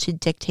she's able to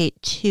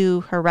dictate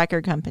to her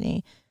record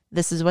company,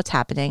 this is what's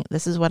happening,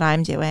 this is what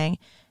I'm doing,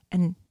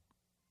 and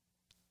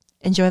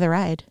enjoy the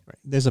ride.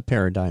 There's a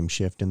paradigm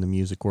shift in the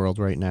music world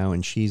right now,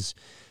 and she's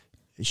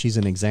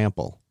an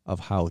example of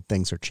how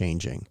things are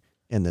changing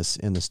in this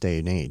day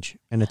and age.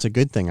 And it's a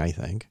good thing, I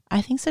think.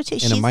 I think so too.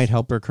 And it might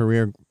help her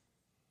career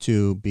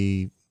to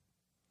be,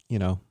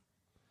 to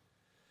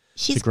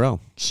grow.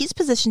 She's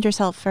positioned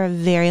herself for a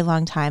very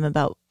long time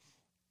about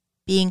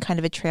being kind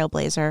of a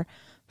trailblazer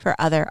for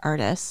other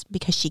artists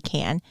because she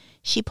can.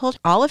 She pulled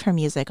all of her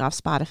music off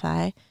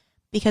Spotify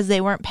because they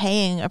weren't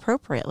paying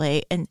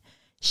appropriately. And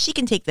she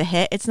can take the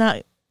hit. It's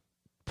not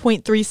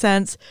 0.3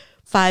 cents,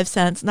 5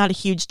 cents, not a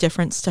huge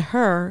difference to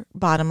her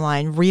bottom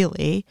line,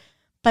 really.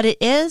 But it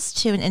is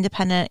to an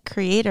independent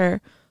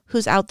creator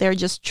who's out there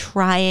just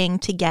trying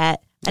to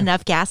get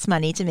enough gas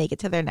money to make it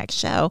to their next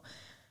show.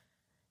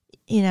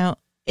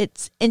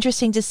 It's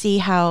interesting to see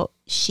how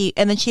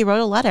and then she wrote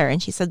a letter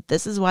and she said,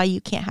 this is why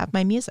you can't have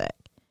my music.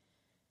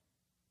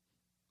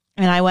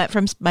 And I went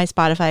from my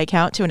Spotify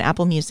account to an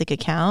Apple Music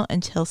account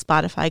until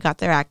Spotify got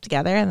their act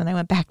together. And then I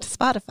went back to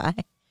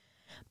Spotify.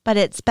 But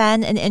it's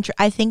been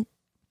I think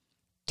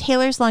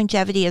Taylor's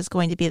longevity is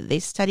going to be that they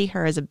study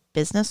her as a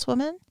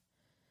businesswoman.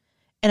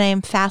 And I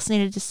am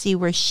fascinated to see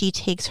where she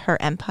takes her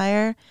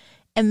empire.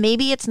 And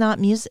maybe it's not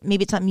music.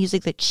 Maybe it's not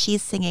music that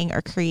she's singing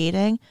or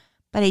creating.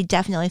 But I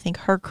definitely think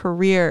her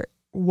career,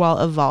 while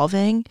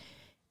evolving,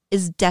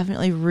 is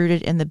definitely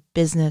rooted in the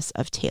business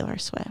of Taylor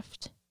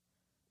Swift.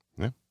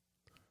 Yeah.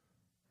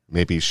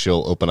 Maybe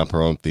she'll open up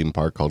her own theme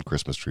park called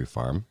Christmas Tree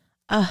Farm.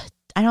 I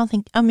don't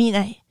think,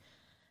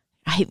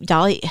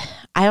 Dolly,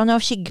 I don't know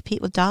if she can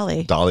compete with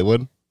Dolly.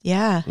 Dollywood?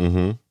 Yeah.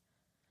 Mm-hmm.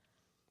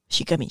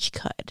 She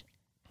could.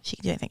 She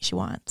can do anything she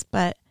wants.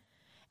 But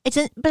I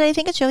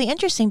think it's really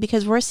interesting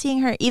because we're seeing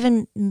her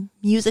even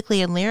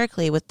musically and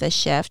lyrically with this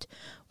shift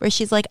where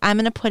she's like, I'm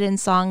going to put in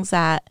songs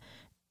that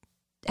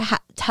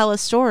tell a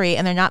story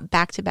and they're not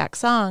back-to-back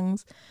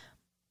songs.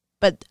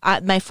 But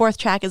my fourth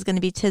track is going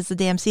to be 'Tis the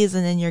Damn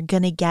Season, and you're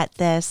going to get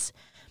this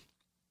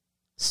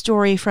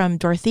story from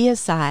Dorothea's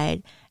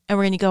side. and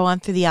we're going to go on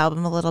through the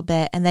album a little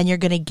bit, and then you're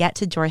going to get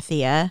to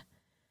Dorothea,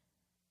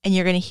 and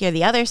you're going to hear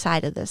the other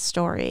side of this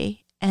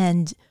story.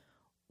 And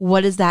what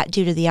does that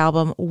do to the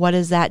album? What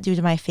does that do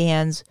to my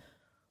fans?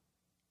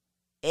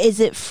 Is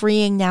it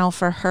freeing now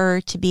for her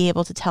to be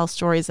able to tell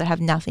stories that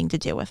have nothing to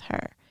do with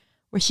her,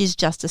 where she's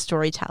just a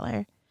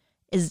storyteller?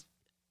 Is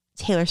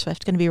Taylor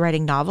Swift going to be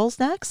writing novels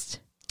next?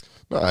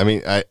 No, I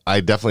mean,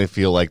 I definitely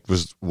feel like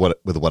with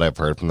what I've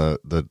heard from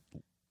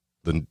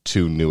the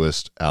two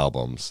newest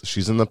albums,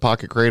 she's in the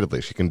pocket creatively.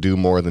 She can do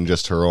more than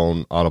just her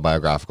own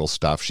autobiographical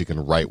stuff. She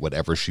can write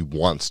whatever she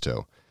wants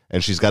to,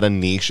 and she's got a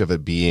niche of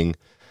it being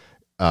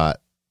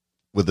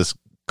with this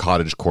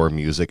cottagecore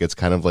music. It's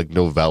kind of like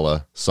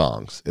novella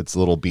songs. It's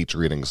little beach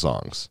reading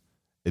songs.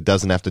 It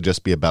doesn't have to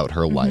just be about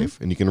her life,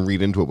 and you can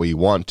read into it what you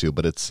want to,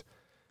 but it's,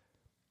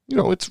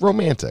 it's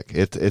romantic.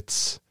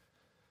 It's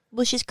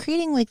Well, she's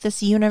creating like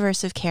this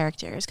universe of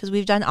characters, because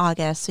we've done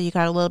August, so you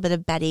got a little bit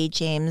of Betty,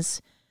 James,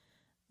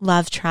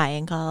 love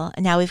triangle,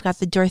 and now we've got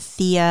the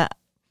Dorothea.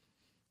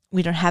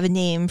 We don't have a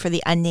name for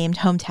the unnamed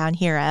hometown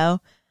hero,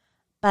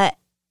 but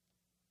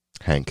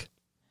Hank.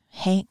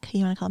 You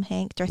want to call him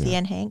Hank? Dorothea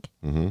and Hank?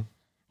 Mm-hmm.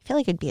 I feel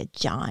like it'd be a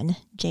John,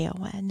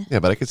 Jon. Yeah,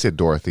 but I could see a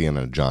Dorothy and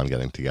a John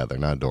getting together,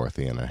 not a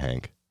Dorothy and a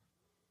Hank.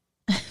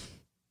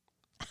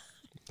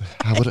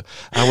 I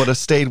would have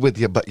stayed with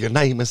you, but your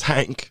name is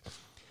Hank.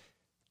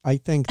 I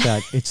think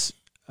that it's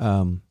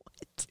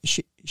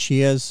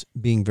she is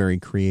being very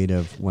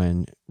creative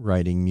when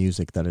writing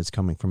music that is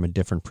coming from a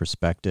different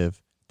perspective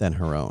than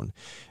her own.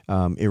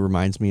 It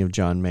reminds me of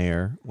John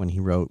Mayer when he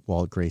wrote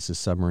Walt Grace's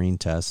Submarine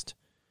Test.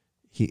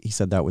 He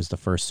said that was the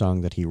first song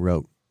that he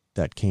wrote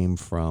that came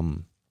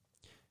from,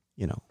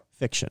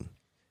 fiction,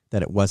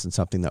 that it wasn't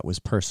something that was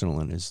personal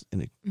in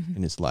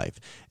his life.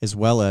 As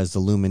well as the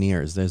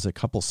Lumineers, there's a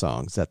couple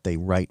songs that they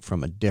write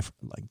from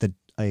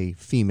a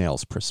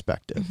female's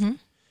perspective. Mm-hmm.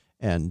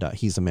 And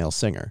he's a male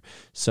singer.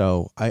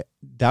 So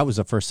that was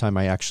the first time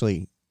I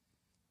actually,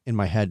 in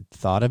my head,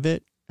 thought of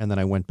it, and then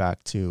I went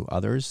back to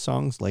others'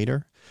 songs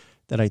later.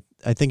 That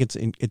I think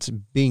it's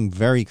being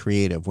very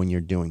creative when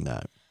you're doing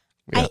that,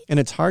 and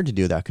it's hard to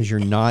do that because you're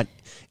not.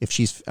 If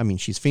she's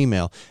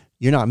female,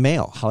 you're not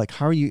male. How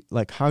are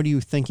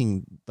you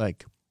thinking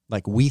like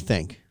we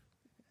think,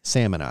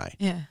 Sam and I?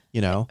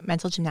 Yeah,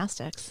 mental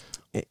gymnastics.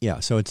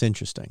 So it's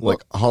interesting.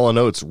 Like Hall &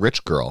 Oates'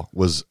 Rich Girl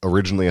was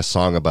originally a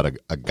song about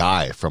a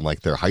guy from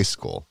like their high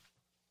school.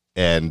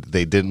 And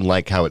they didn't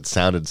like how it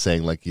sounded,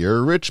 saying like, you're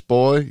a rich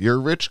boy, you're a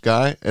rich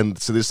guy. And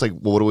so there's like,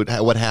 well,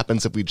 what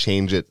happens if we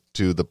change it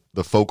to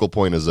the focal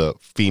point as a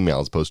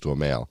female as opposed to a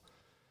male?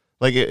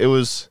 Like it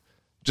was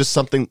just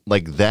something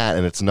like that.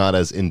 And it's not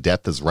as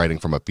in-depth as writing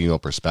from a female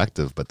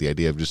perspective, but the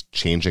idea of just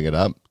changing it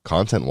up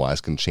content-wise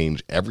can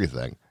change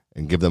everything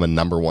and give them a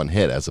number one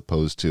hit as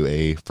opposed to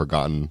a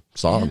forgotten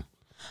song. Yeah.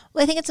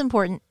 Well, I think it's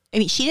important. I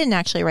mean, she didn't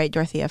actually write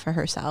Dorothea for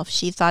herself.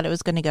 She thought it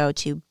was going to go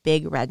to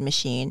Big Red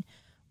Machine,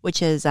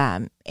 which is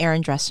Aaron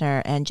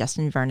Dresner and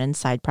Justin Vernon's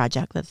side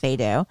project that they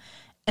do.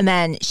 And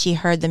then she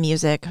heard the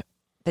music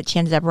that she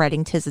ended up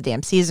writing 'Tis the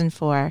Damn Season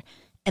for,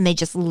 and they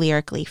just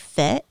lyrically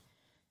fit.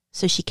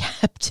 So she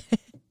kept it,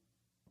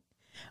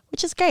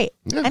 which is great.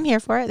 Yeah. I'm here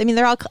for it. I mean,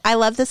 I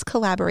love this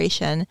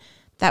collaboration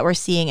that we're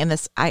seeing in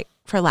this,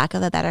 for lack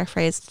of a better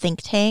phrase,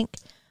 think tank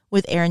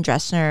with Aaron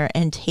Dresner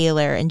and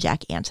Taylor and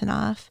Jack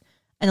Antonoff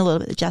and a little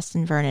bit of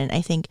Justin Vernon. I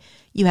think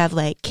you have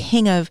like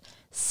king of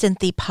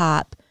synthy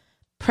pop,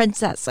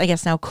 princess, I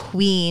guess now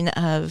queen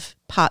of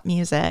pop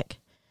music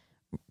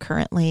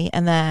currently,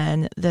 and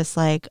then this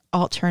like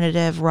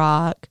alternative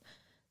rock,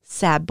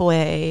 sad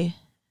boy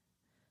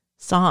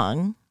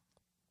song.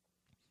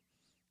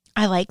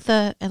 I like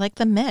the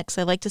mix.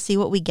 I like to see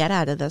what we get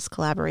out of this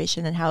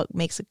collaboration and how it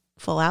makes a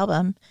full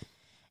album.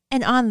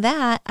 And on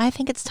that, I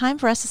think it's time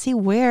for us to see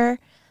where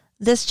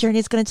this journey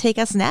is going to take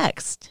us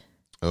next.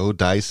 Oh,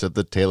 dice of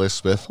the Taylor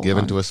Swift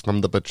given to us from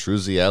the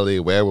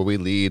Petruzzi, where will we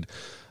lead?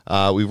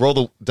 We roll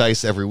the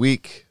dice every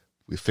week.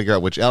 We figure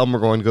out which album we're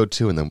going to go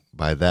to, and then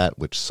by that,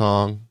 which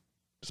song.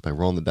 Just by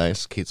rolling the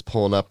dice. Kate's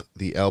pulling up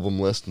the album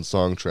list and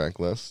song track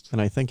list.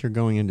 And I think you're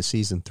going into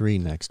season 3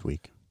 next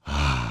week.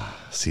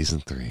 Season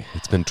 3.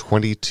 It's been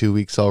 22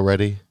 weeks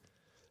already.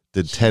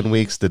 Did 10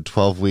 weeks, did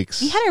 12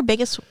 weeks. We had our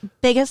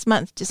biggest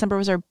month. December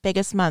was our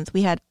biggest month.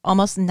 We had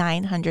almost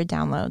 900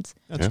 downloads.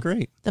 That's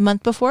great. The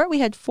month before, we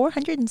had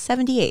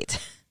 478.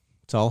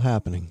 It's all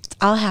happening. It's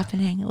all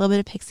happening. A little bit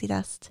of pixie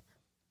dust.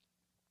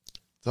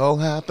 It's all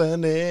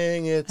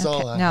happening. It's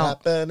all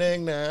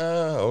happening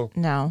now.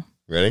 No.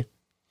 Ready?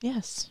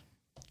 Yes.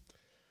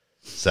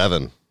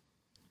 7.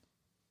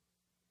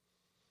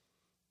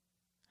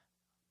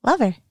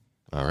 Lover.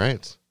 All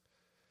right.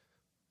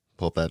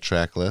 Pull up that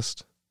track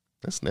list.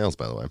 That's nails,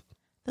 by the way.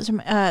 Those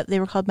are they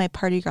were called my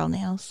party girl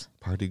nails.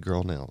 Party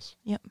girl nails.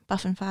 Yep.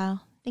 Buff and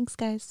file. Thanks,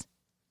 guys.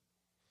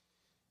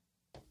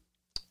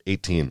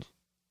 18. I'm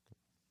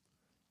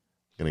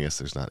gonna guess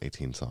there's not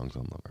 18 songs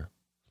on Lover.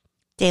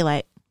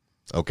 Daylight.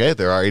 Okay,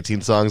 there are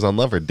 18 songs on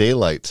Lover.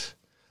 Daylight.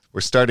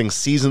 We're starting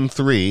season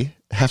 3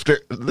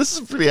 after. This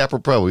is pretty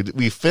apropos.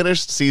 We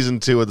finished season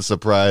 2 with a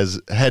surprise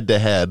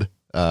head-to-head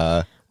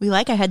We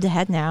like a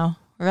head-to-head now.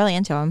 We're really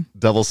into them.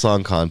 Double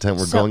song content.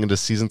 We're So- going into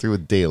season 3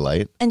 with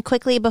Daylight. And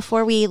quickly,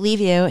 before we leave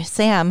you,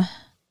 Sam,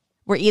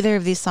 were either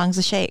of these songs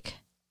a shake?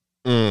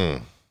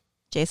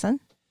 Jason?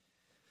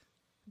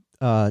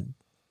 I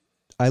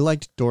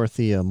liked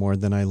Dorothea more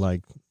than I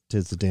liked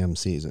 'Tis the Damn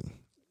Season.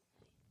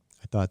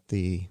 I thought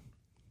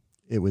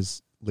it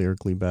was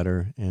lyrically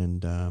better,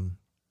 and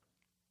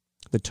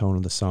the tone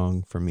of the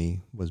song for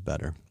me was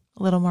better.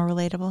 A little more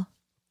relatable.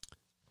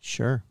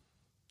 Sure.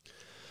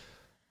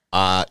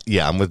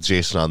 Yeah, I'm with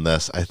Jason on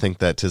this. I think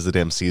that 'Tis the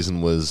Damn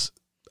Season was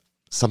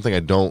something I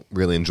don't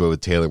really enjoy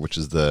with Taylor, which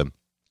is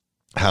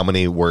how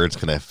many words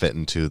can I fit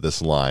into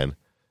this line.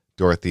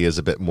 Dorothea is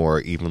a bit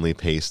more evenly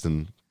paced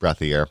and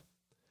breathier.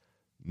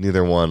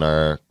 Neither one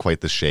are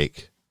quite the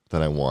shake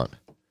that I want.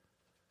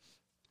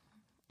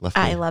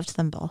 I loved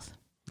them both.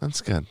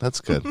 That's good.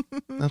 That's good.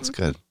 That's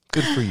good.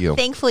 Good for you.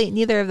 Thankfully,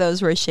 neither of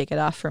those were a shake it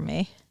off for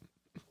me.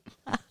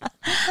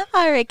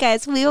 All right,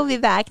 guys, we will be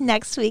back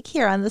next week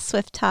here on the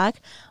Swift Talk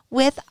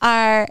with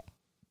our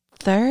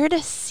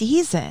third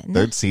season.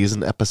 Third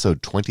season,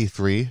 episode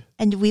 23.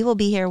 And we will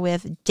be here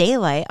with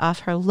Daylight off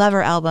her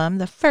Lover album,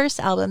 the first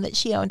album that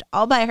she owned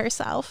all by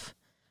herself.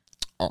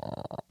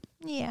 Aww.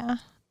 Yeah.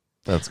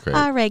 That's great.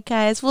 All right,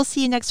 guys, we'll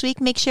see you next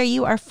week. Make sure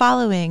you are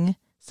following,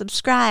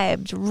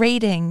 subscribed,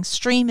 rating,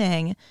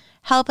 streaming.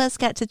 Help us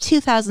get to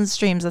 2,000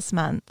 streams this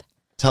month.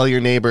 Tell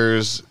your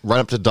neighbors, run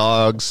up to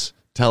dogs,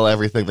 tell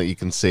everything that you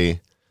can see.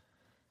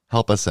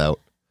 Help us out.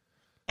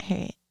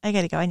 Hey, I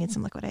gotta go. I need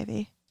some liquid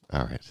IV.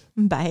 All right.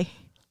 Bye.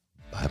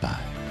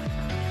 Bye-bye.